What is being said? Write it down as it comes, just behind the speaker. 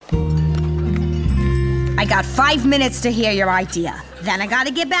I got 5 minutes to hear your idea. Then I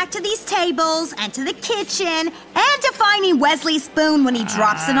gotta get back to these tables, and to the kitchen, and to finding Wesley's spoon when he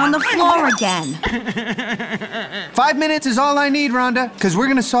drops it on the floor again. 5 minutes is all I need, Rhonda, because we're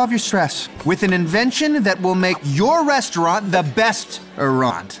gonna solve your stress with an invention that will make your restaurant the best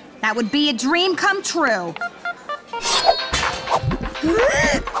around. That would be a dream come true.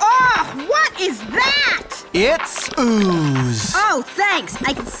 Oh, what is that? It's ooze. Oh, thanks.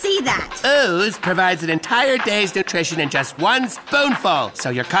 I can see that. Ooze provides an entire day's nutrition in just one spoonful, so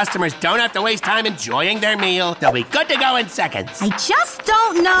your customers don't have to waste time enjoying their meal. They'll be good to go in seconds. I just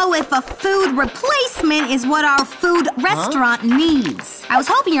don't know if a food replacement is what our food restaurant needs. I was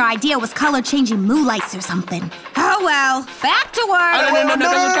hoping your idea was color-changing moo lights or something. Oh, well. Back to work. Oh,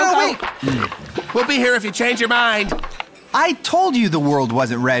 no, wait. We'll be here if you change your mind. I told you the world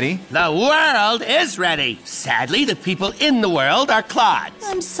wasn't ready. The world is ready. Sadly, the people in the world are clods.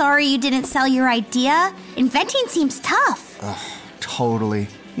 I'm sorry you didn't sell your idea. Inventing seems tough. Totally.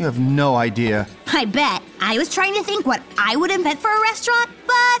 You have no idea. I bet. I was trying to think what I would invent for a restaurant,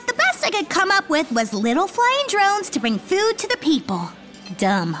 but the best I could come up with was little flying drones to bring food to the people.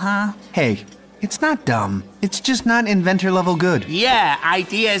 Dumb, huh? Hey, it's not dumb. It's just not inventor-level good. Yeah,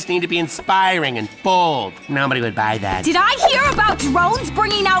 ideas need to be inspiring and bold. Nobody would buy that. Did I hear about drones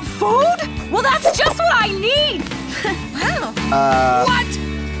bringing out food? Well, that's just what I need. Wow. What?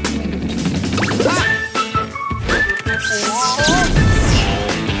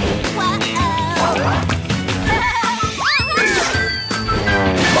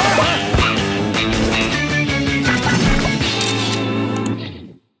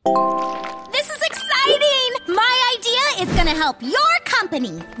 This is exciting! My idea is gonna help your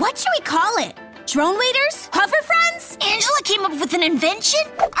company. What should we call it? Drone waiters? Hover friends? Angela came up with an invention?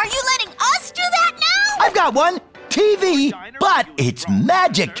 Are you letting us do that now? I've got one. TV, but it's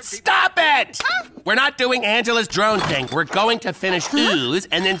magic. Stop it! Huh? We're not doing Angela's drone thing. We're going to finish ooze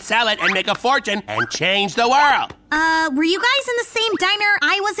and then sell it and make a fortune and change the world. Were you guys in the same diner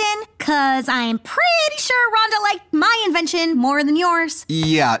I was in? 'Cause I'm pretty sure Rhonda liked my invention more than yours.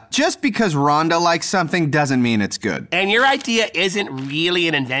 Yeah, just because Rhonda likes something doesn't mean it's good. And your idea isn't really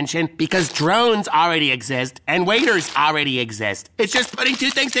an invention because drones already exist and waiters already exist. It's just putting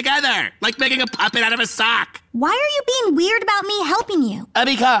two things together, like making a puppet out of a sock. Why are you being weird about me helping you?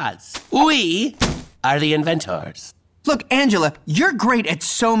 Because we are the inventors. Look, Angela, you're great at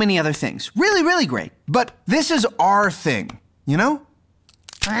so many other things. Really, really great. But this is our thing, you know?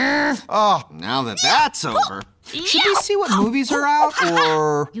 Oh, now that that's over. Should we see what movies are out,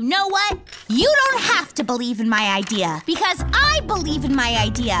 or... You know what? You don't have to believe in my idea, because I believe in my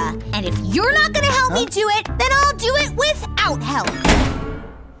idea. And if you're not gonna help me do it, then I'll do it without help.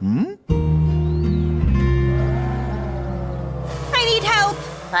 I need help.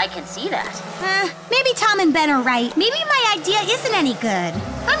 I can see that. Maybe Tom and Ben are right. Maybe my idea isn't any good.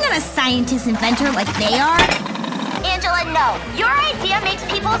 I'm not a scientist inventor like they are. Angela, no. Your idea makes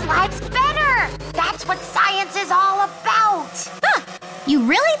people's lives better. That's what science is all about. Huh. You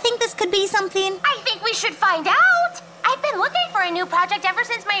really think this could be something? I think we should find out. I've been looking for a new project ever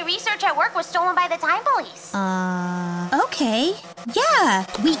since my research at work was stolen by the time police. Okay. Yeah,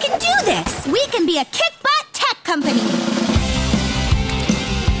 we can do this. We can be a kick-butt tech company.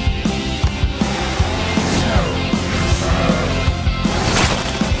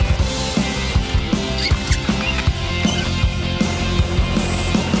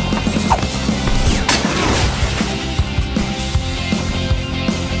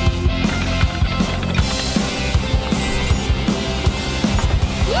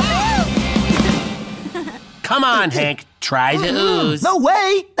 Come on, Hank. Try the ooze. No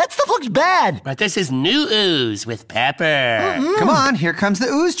way. That stuff looks bad. But this is new ooze with pepper. Come on, here comes the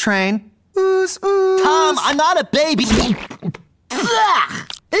ooze train. Ooze, ooze. Tom, I'm not a baby. Ugh!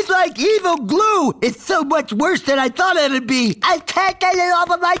 It's like evil glue. It's so much worse than I thought it'd be. I can't get it off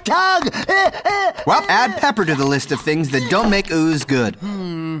of my tongue. Well, add pepper to the list of things that don't make ooze good.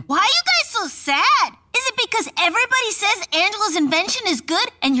 Why are you guys so sad? Is it because everybody says Angela's invention is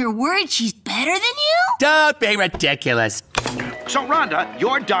good and you're worried she's better than you? Don't be ridiculous. So, Rhonda,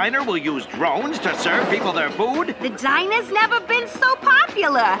 your diner will use drones to serve people their food? The diner's never been so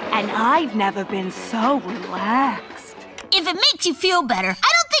popular, and I've never been so relaxed. If it makes you feel better, I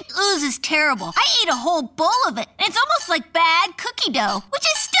don't think ooze is terrible. I ate a whole bowl of it, and it's almost like bad cookie dough, which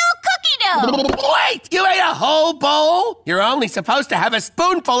is still cookie dough. Wait! You ate a whole bowl? You're only supposed to have a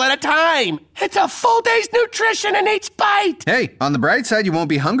spoonful at a time. It's a full day's nutrition in each bite. Hey, on the bright side, you won't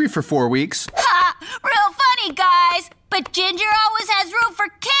be hungry for 4 weeks. Ha! Real funny, guys. But Ginger always has room for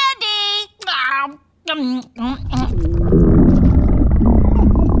candy.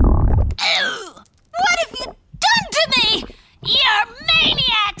 What if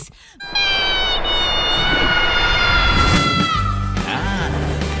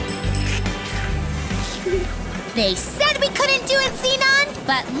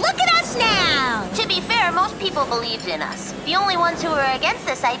but look at us now! To be fair, most people believed in us. The only ones who are against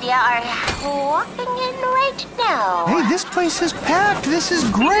this idea are walking in right now. Hey, this place is packed. This is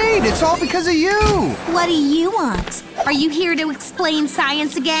great. It's all because of you. What do you want? Are you here to explain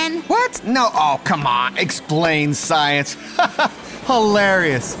science again? What? No, oh, come on. Explain science.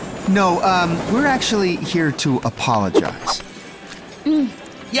 Hilarious. No, we're actually here to apologize.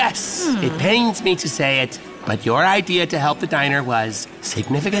 Yes, it pains me to say it, but your idea to help the diner was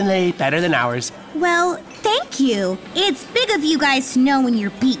significantly better than ours. Well, thank you. It's big of you guys to know when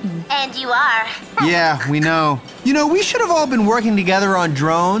you're beaten. And you are. Yeah, we know. You know, we should have all been working together on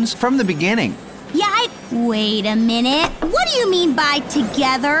drones from the beginning. Yeah, Wait a minute. What do you mean by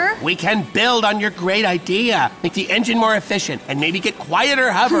together? We can build on your great idea. Make the engine more efficient and maybe get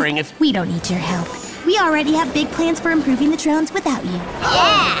quieter hovering if... We don't need your help. We already have big plans for improving the drones without you.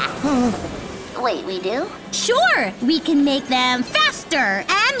 Yeah! Wait, we do? Sure! We can make them faster and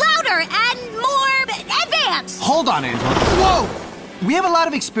louder and more advanced! Hold on, Angela. Whoa! We have a lot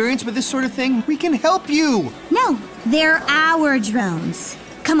of experience with this sort of thing. We can help you. No, they're our drones.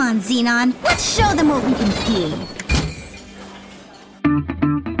 Come on, Xenon. Let's show them what we can do.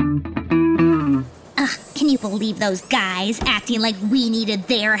 Can you believe those guys acting like we needed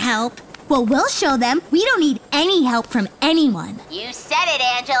their help? Well, we'll show them we don't need any help from anyone. You said it,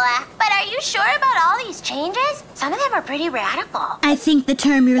 Angela. But are you sure about all these changes? Some of them are pretty radical. I think the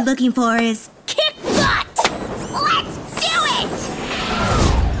term you're looking for is kick butt! Let's do it!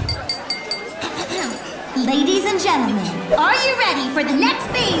 Ladies and gentlemen, are you ready for the next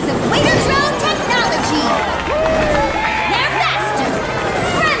phase of waiter drone technology? They're faster,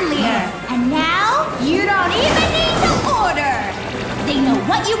 friendlier, and now you don't even need to order. They know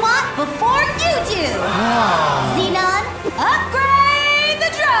what you want before you do. Wow. Xenon, upgrade the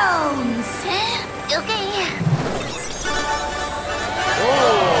drones. Okay.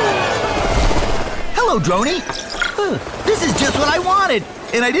 Hello, Droney. This is just what I wanted,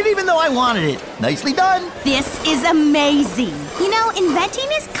 and I didn't even know I wanted it. Nicely done. This is amazing. You know,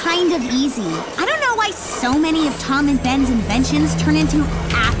 inventing is kind of easy. I don't know why so many of Tom and Ben's inventions turn into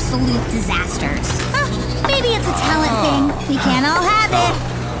absolute disasters. Maybe it's a talent thing. We can't all have it.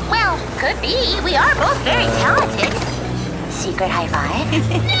 Well, could be. We are both very talented. Secret high five.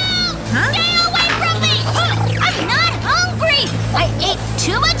 Huh? Stay away from me! I'm not hungry! I ate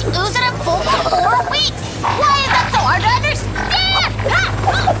too much ooze and I'm full for 4 weeks! Why is that so hard to understand?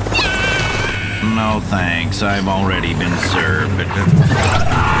 No thanks, I've already been served.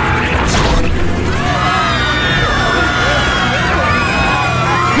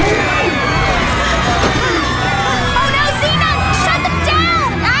 Oh no, Xenon! Shut them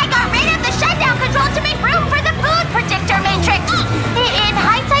down! I got rid of the shutdown control to make room for the food predictor matrix! In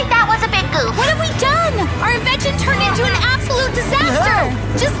hindsight, that was a big goof. What have we done? Our invention turned into an absolute disaster.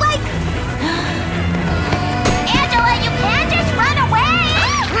 Just like... Angela, you can't just run away!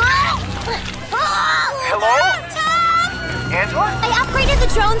 Hello? Tom! Angela? I upgraded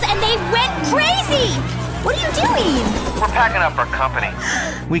the drones and they went crazy! What are you doing? We're packing up our company.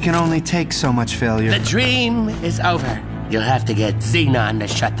 We can only take so much failure. The dream is over. You'll have to get Xenon to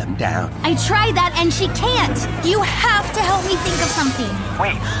shut them down. I tried that and she can't. You have to help me think of something.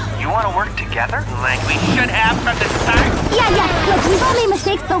 Wait, you want to work together? Like we should have from the start? Yeah. Look, we've all made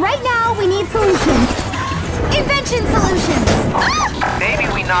mistakes, but right now we need solutions. Invention solutions. Maybe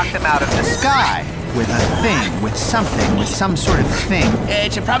we knocked them out of the Sky with a thing, with something, with some sort of thing.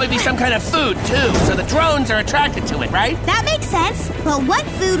 It should probably be some kind of food, too, so the drones are attracted to it, right? That makes sense. But what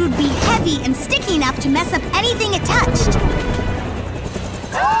food would be heavy and sticky enough to mess up anything it touched?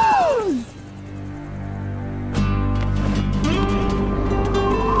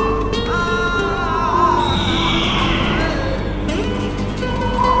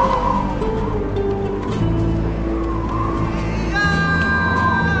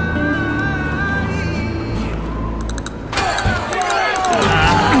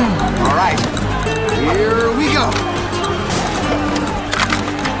 Here we go.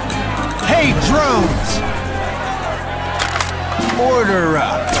 Hey, drones! Order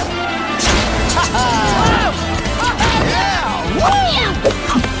up.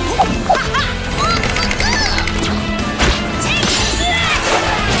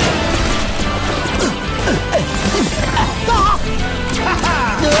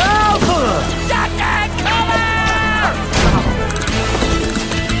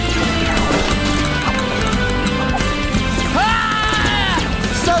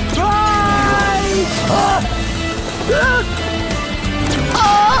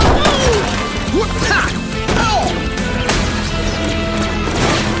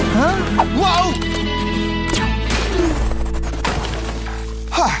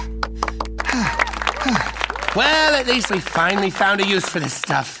 Well, at least we finally found a use for this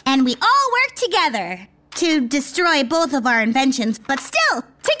stuff. And we all work together to destroy both of our inventions, but still,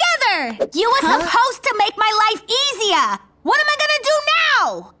 together! You were supposed to make my life easier! What am I gonna do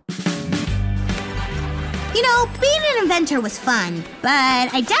now? You know, being an inventor was fun,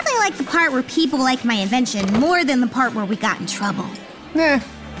 but I definitely like the part where people liked my invention more than the part where we got in trouble.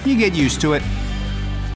 You get used to it.